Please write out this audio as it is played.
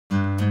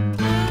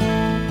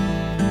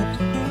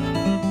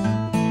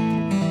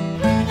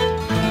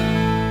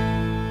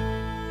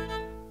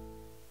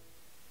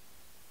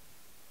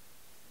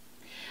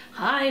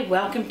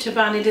welcome to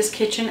Bonita's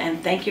Kitchen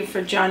and thank you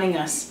for joining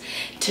us.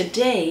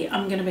 Today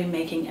I'm going to be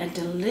making a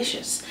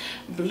delicious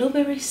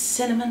blueberry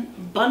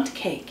cinnamon bundt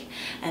cake,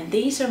 and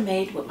these are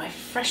made with my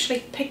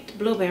freshly picked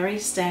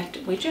blueberries that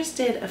we just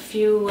did a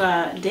few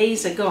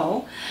days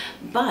ago,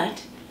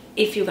 but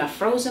if you got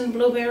frozen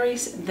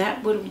blueberries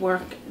that would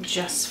work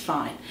just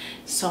fine.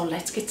 So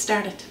let's get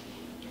started.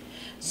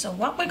 So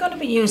what we're going to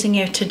be using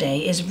here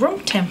today is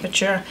room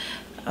temperature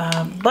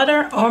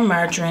butter or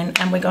margarine,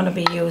 and we're going to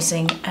be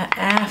using a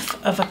half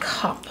of a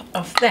cup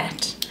of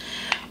that.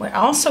 We're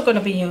also going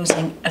to be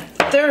using a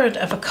third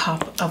of a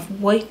cup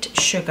of white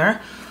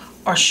sugar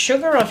or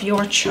sugar of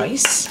your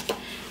choice,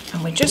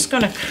 and we're just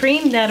going to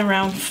cream that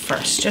around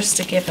first just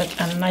to give it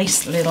a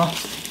nice little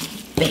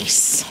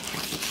base.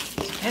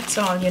 That's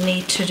all you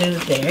need to do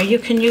there. You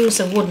can use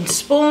a wooden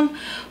spoon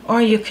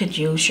or you could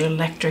use your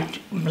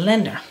electric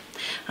blender.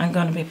 I'm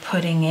going to be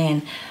putting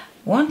in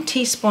 1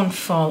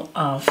 teaspoonful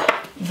of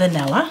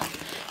vanilla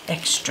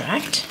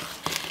extract,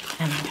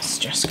 and I'm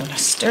just going to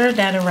stir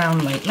that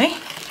around lightly.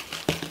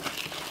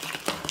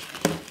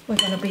 We're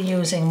going to be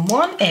using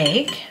 1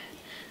 egg.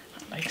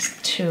 I like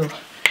to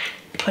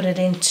put it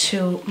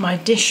into my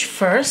dish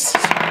first.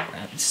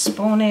 Grab the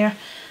spoon here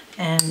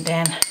and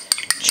then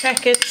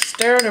check it,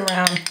 stir it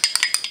around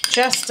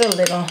just a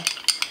little,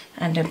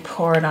 and then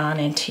pour it on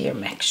into your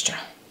mixture.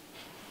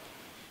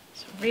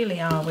 So really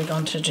all we're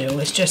going to do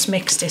is just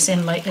mix this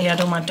in lightly. I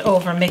don't want to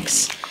over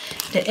mix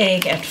the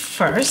egg at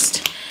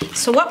first.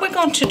 So what we're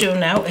going to do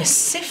now is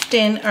sift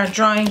in our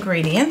dry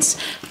ingredients,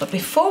 but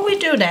before we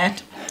do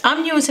that,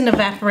 I'm using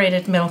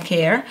evaporated milk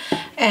here,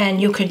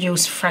 and you could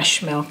use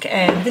fresh milk,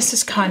 and this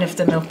is kind of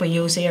the milk we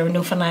use here in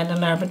Newfoundland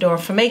and Labrador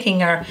for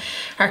making our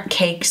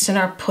cakes and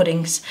our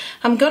puddings.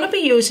 I'm going to be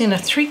using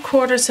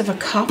 3/4 of a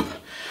cup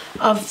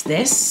of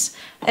this.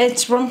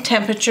 It's room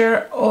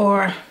temperature,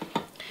 or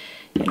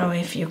you know,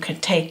 if you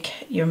could take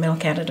your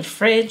milk out of the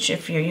fridge,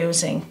 if you're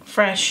using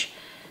fresh,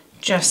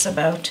 just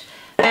about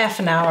half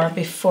an hour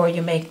before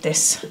you make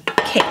this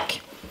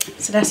cake.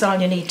 So that's all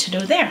you need to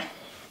do there.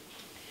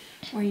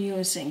 We're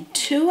using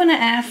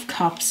 2½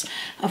 cups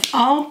of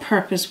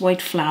all-purpose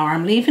white flour.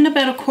 I'm leaving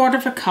about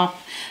 1/4 cup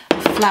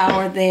of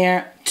flour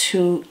there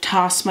to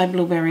toss my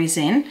blueberries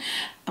in.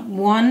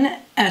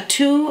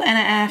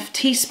 2½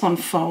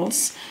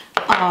 teaspoonfuls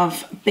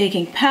of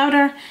baking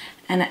powder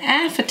and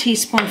 1/2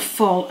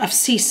 teaspoonful of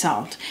sea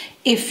salt.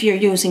 If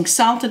you're using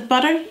salted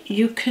butter,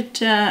 you could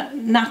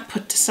not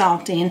put the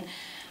salt in,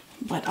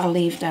 but I'll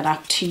leave that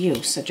up to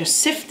you. So just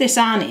sift this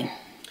on in.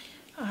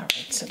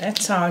 Alright, so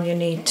that's all you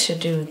need to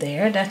do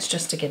there. That's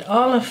just to get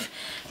all of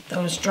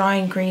those dry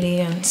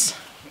ingredients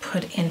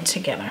put in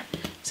together.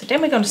 So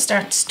then we're going to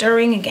start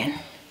stirring again.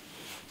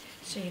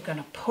 So you're going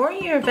to pour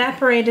your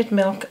evaporated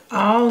milk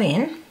all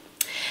in,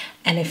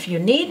 and if you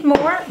need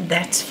more,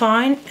 that's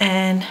fine.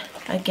 And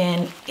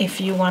again,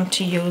 if you want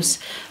to use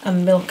a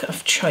milk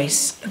of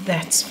choice,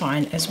 that's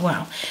fine as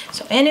well.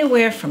 So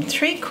anywhere from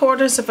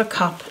 3/4 of a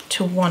cup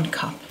to 1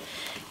 cup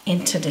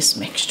into this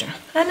mixture,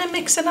 and then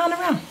mix it on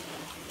around.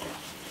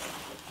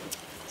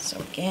 So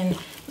again,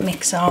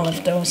 mix all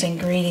of those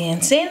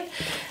ingredients in.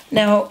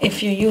 Now,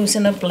 if you're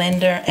using a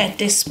blender at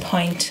this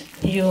point,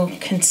 you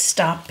can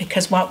stop,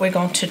 because what we're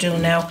going to do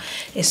now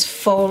is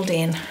fold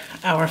in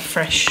our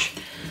fresh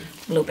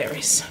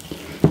blueberries.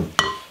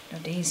 Now,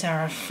 these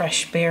are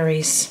fresh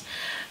berries.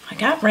 I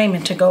got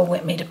Raymond to go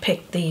with me to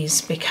pick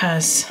these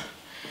because,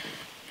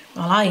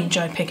 well, I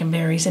enjoy picking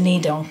berries and he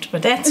don't,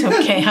 but that's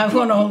okay. I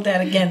won't hold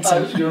that against him.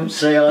 I was going to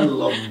say I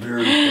love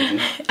berry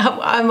picking.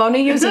 I'm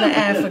only using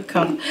 1/2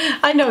 cup.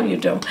 I know you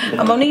do.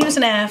 I'm only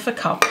using 1/2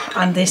 cup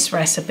on this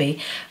recipe,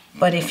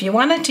 but if you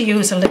wanted to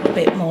use a little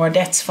bit more,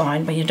 that's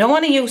fine, but you don't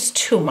want to use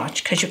too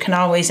much because you can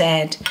always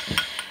add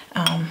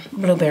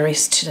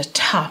blueberries to the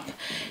top.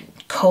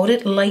 Coat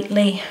it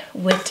lightly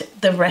with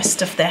the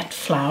rest of that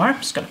flour.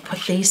 I'm just going to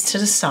put these to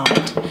the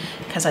side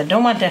because I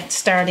don't want to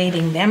start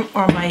eating them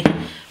or my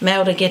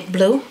mouth to get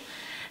blue.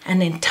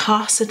 And then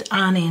toss it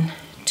on in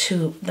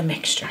to the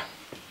mixture.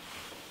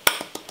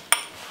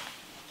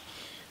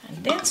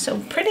 And then, so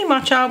pretty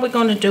much all we're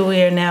going to do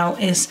here now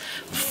is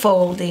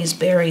fold these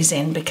berries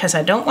in, because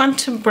I don't want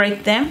to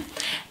break them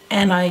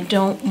and I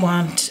don't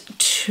want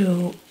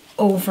to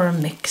over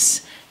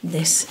mix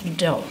this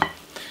dough.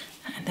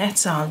 And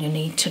that's all you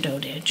need to do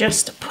there,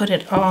 just to put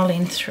it all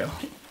in through.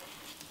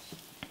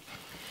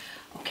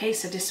 Okay,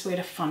 so this is where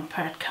the fun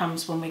part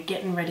comes when we're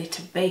getting ready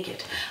to bake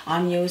it.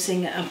 I'm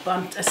using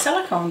a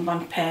silicone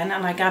bundt pan,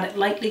 and I got it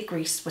lightly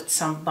greased with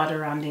some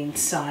butter on the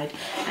inside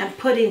and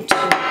put into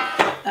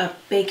a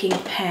baking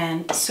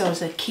pan so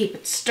to keep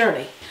it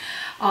sturdy.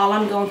 All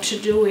I'm going to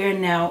do here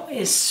now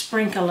is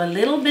sprinkle a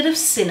little bit of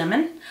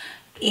cinnamon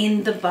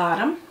in the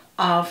bottom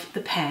of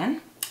the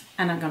pan,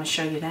 and I'm going to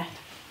show you that.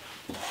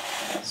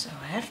 So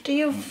after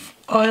you've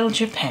oiled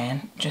your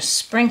pan, just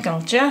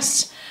sprinkle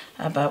just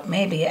about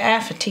maybe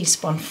 1/2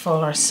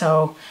 teaspoonful or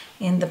so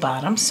in the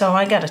bottom. So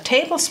I got a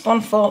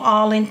tablespoonful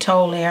all in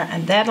total here,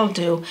 and that'll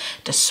do.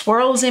 The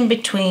swirls in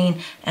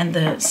between and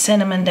the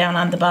cinnamon down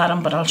on the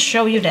bottom, but I'll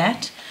show you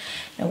that.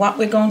 Now what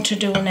we're going to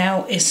do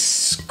now is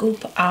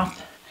scoop up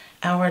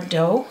our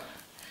dough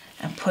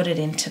and put it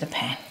into the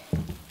pan.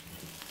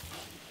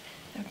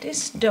 Now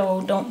this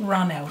dough don't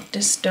run out.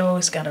 This dough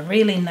has got a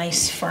really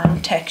nice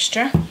firm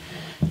texture.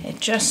 It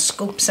just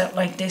scoops out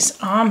like this,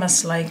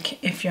 almost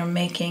like if you're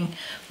making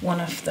one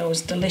of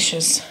those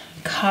delicious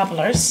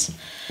cobblers.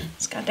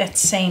 It's got that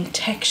same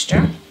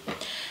texture.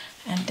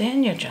 And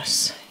then you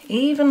just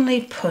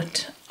evenly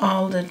put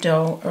all the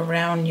dough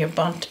around your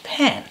bundt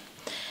pan.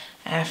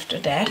 After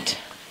that,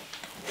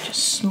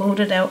 just smooth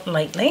it out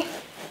lightly,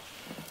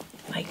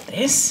 like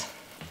this,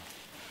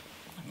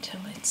 until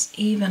it's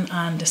even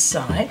on the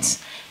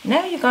sides.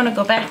 Now you're going to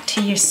go back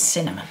to your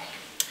cinnamon.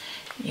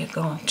 You're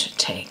going to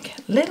take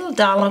little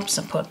dollops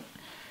and put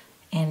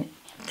in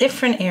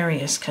different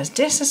areas, because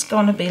this is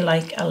going to be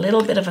like a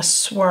little bit of a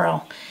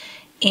swirl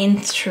in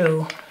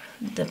through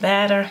the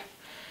batter.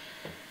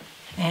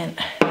 And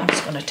I'm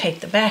just going to take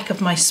the back of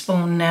my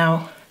spoon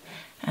now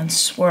and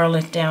swirl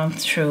it down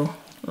through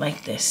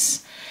like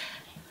this,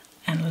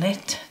 and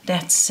let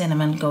that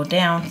cinnamon go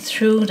down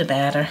through the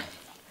batter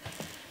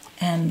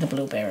and the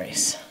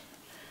blueberries.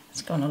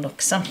 It's going to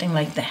look something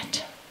like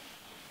that.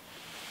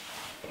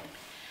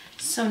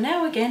 So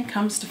now again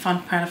comes the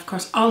fun part. Of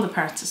course, all the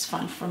parts is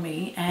fun for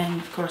me,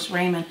 and of course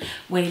Raymond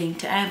waiting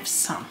to have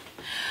some.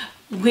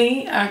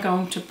 We are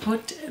going to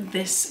put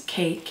this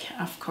cake,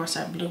 of course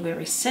our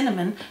Blueberry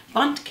Cinnamon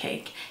Bundt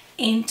Cake,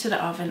 into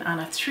the oven on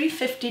a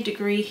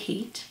 350-degree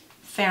heat,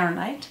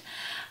 Fahrenheit,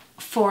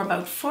 for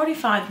about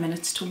 45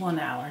 minutes to 1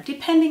 hour,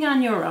 depending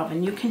on your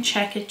oven. You can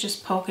check it,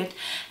 just poke it,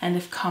 and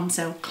if it comes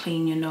out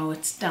clean, you know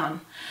it's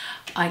done.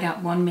 I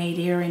got one made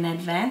here in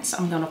advance.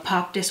 I'm going to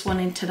pop this one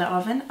into the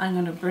oven. I'm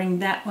going to bring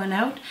that one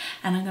out,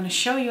 and I'm going to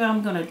show you how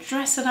I'm going to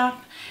dress it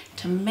up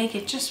to make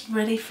it just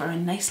ready for a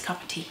nice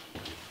cup of tea.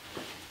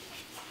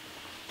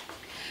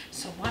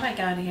 So what I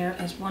got here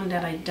is one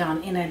that I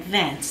done in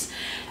advance,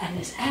 and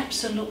it's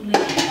absolutely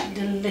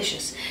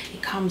delicious.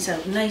 It comes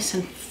out nice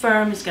and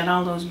firm. It's got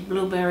all those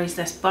blueberries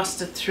that's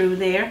busted through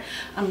there.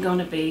 I'm going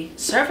to be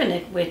serving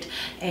it with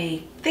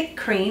a thick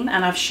cream,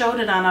 and I've showed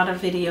it on other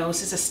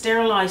videos. It's a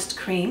sterilized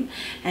cream,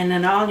 and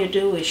then all you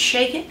do is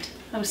shake it.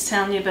 I was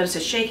telling you about it's a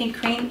shaking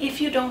cream. If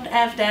you don't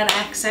have that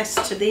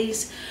access to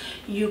these,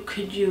 you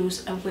could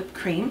use a whipped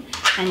cream,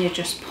 and you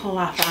just pull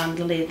off on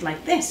the lid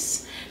like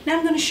this. Now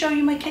I'm going to show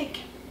you my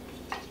cake.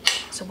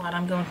 So what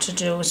I'm going to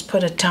do is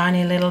put a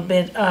tiny little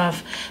bit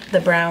of the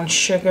brown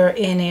sugar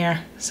in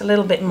here. It's a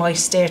little bit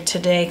moist there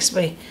today because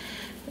we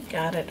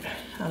got it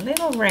a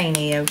little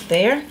rainy out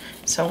there.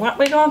 So what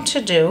we're going to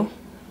do,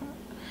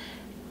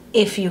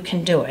 if you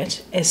can do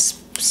it,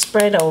 is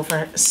spread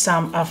over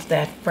some of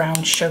that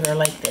brown sugar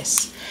like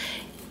this,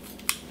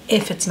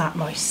 if it's not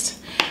moist.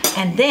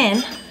 And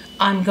then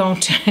I'm going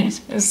to,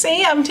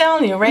 see, I'm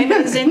telling you,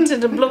 Raymond's into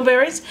the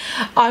blueberries.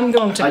 I'm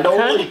going to I don't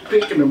like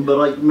picking them,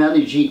 but I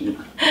manage eating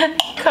them.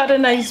 Cut a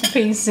nice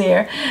piece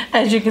here.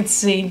 As you can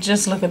see,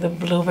 just look at the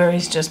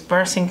blueberries just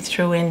bursting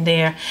through in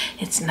there.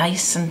 It's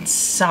nice and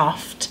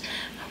soft.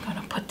 I'm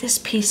going to put this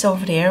piece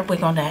over there. We're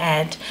going to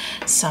add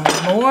some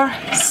more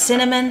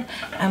cinnamon,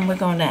 and we're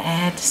going to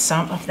add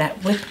some of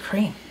that whipped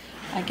cream.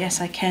 I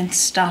guess I can't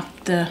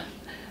stop the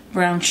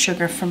brown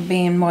sugar from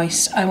being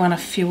moist. I want a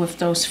few of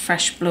those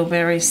fresh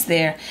blueberries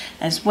there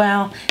as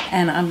well,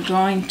 and I'm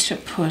going to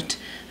put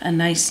a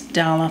nice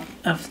dollop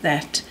of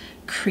that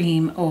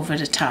cream over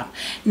the top.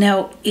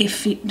 Now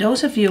if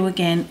those of you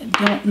again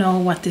don't know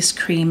what this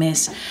cream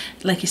is,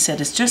 like I said,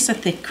 it's just a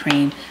thick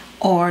cream,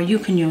 or you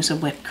can use a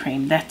whipped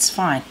cream, that's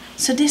fine.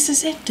 So this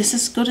is it. This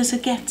is as good as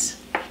it gets.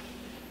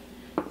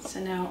 So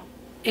now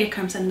here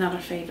comes another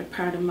favorite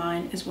part of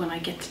mine, is when I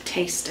get to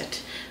taste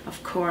it.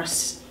 Of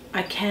course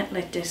I can't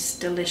let this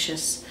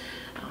delicious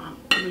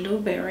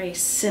blueberry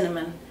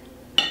cinnamon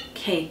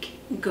cake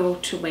go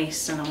to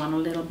waste, and I want a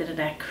little bit of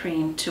that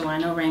cream too. I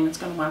know Raymond's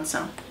going to want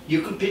some.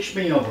 You can pitch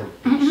me over.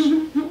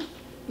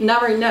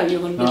 Not right now,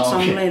 you're going to get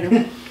some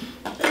later.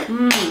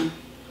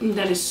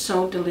 That is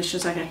so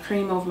delicious. I got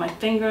cream over my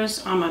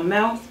fingers, on my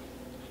mouth.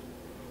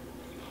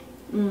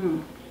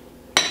 2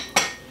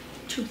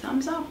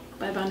 thumbs up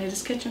by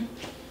Bonita's Kitchen.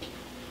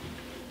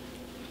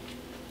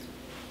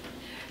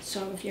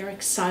 So if you're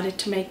excited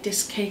to make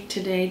this cake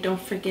today, don't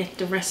forget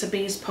the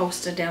recipe is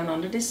posted down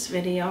under this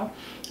video.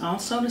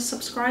 Also the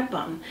subscribe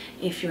button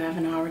if you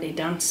haven't already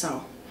done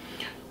so.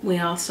 We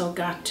also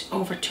got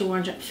over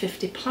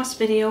 250 plus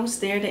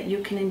videos there that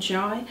you can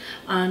enjoy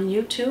on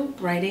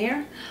YouTube right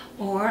here,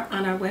 or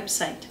on our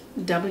website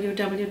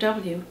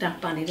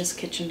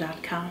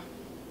www.bonitaskitchen.com.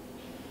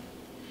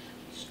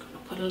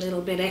 Put a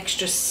little bit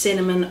extra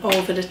cinnamon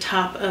over the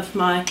top of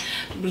my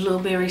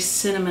Blueberry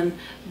Cinnamon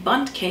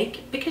Bundt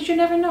Cake, because you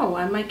never know,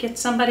 I might get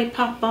somebody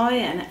pop by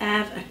and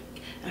have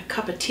a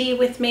cup of tea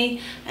with me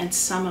and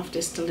some of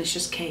this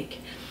delicious cake.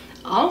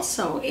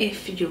 Also,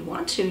 if you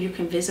want to, you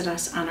can visit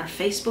us on our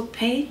Facebook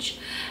page.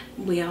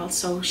 We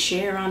also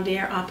share on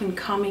there up and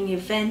coming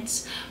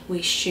events.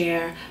 We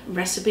share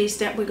recipes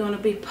that we're going to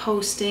be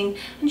posting,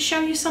 and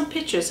show you some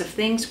pictures of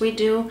things we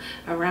do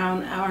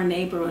around our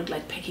neighborhood,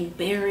 like picking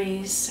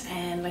berries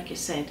and, like I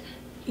said,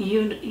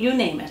 you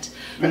name it.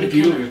 And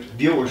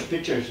viewers'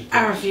 pictures.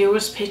 Our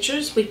viewers'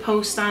 pictures, we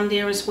post on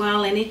there as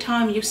well.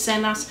 Anytime you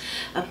send us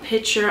a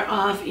picture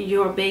of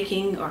your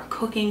baking or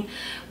cooking,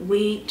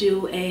 we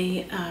do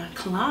a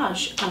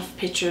collage of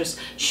pictures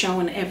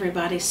showing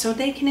everybody so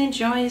they can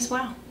enjoy as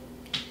well.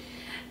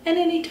 And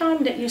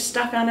anytime that you're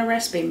stuck on a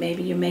recipe,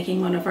 maybe you're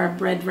making one of our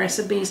bread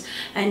recipes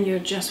and you're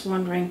just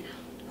wondering,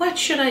 what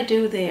should I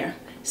do there?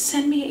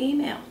 Send me an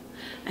email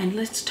and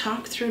let's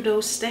talk through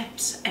those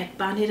steps at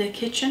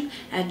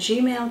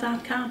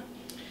bonitakitchen@gmail.com.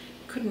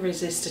 Couldn't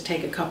resist to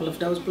take a couple of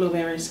those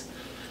blueberries.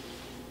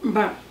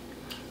 But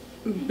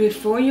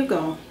before you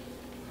go,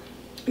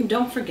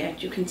 don't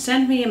forget, you can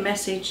send me a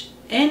message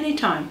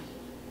anytime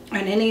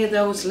on any of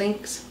those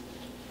links.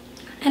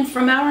 And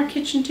from our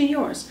kitchen to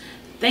yours,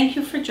 thank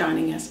you for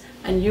joining us,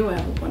 and you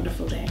have a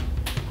wonderful day.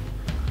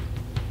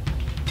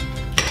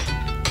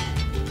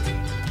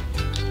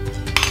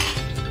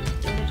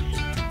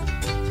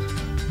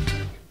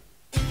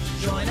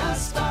 Join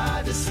us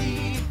by the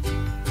sea,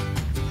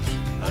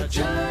 a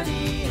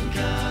journey in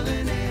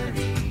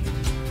culinary.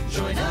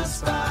 Join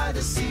us by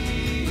the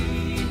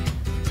sea,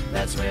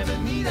 that's where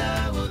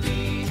Bonita will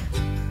be.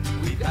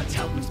 We've got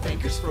Teltons,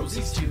 bankers,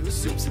 frozies too,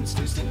 soups and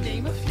stews to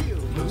name a few.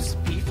 Moose,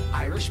 beef,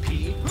 Irish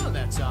pea,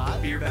 that's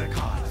odd. Beer that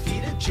caught,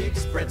 feta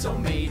chicks, breads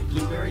homemade,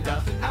 blueberry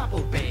duff and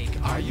apple bake.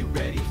 Are you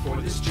ready for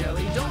this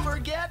jelly? Don't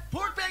forget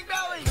pork bang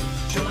belly.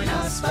 Join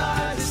us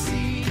by the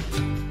sea,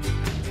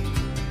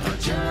 a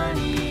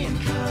journey in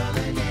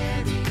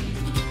culinary.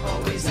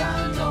 Always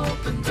an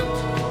open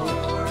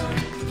door.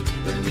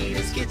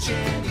 Bonita's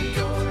kitchen to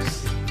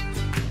yours.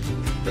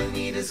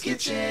 Bonita's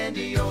kitchen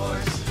to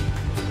yours.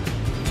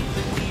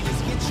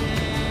 Bonita's kitchen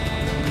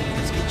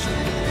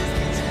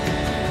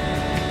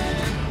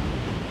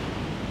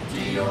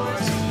to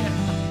yours.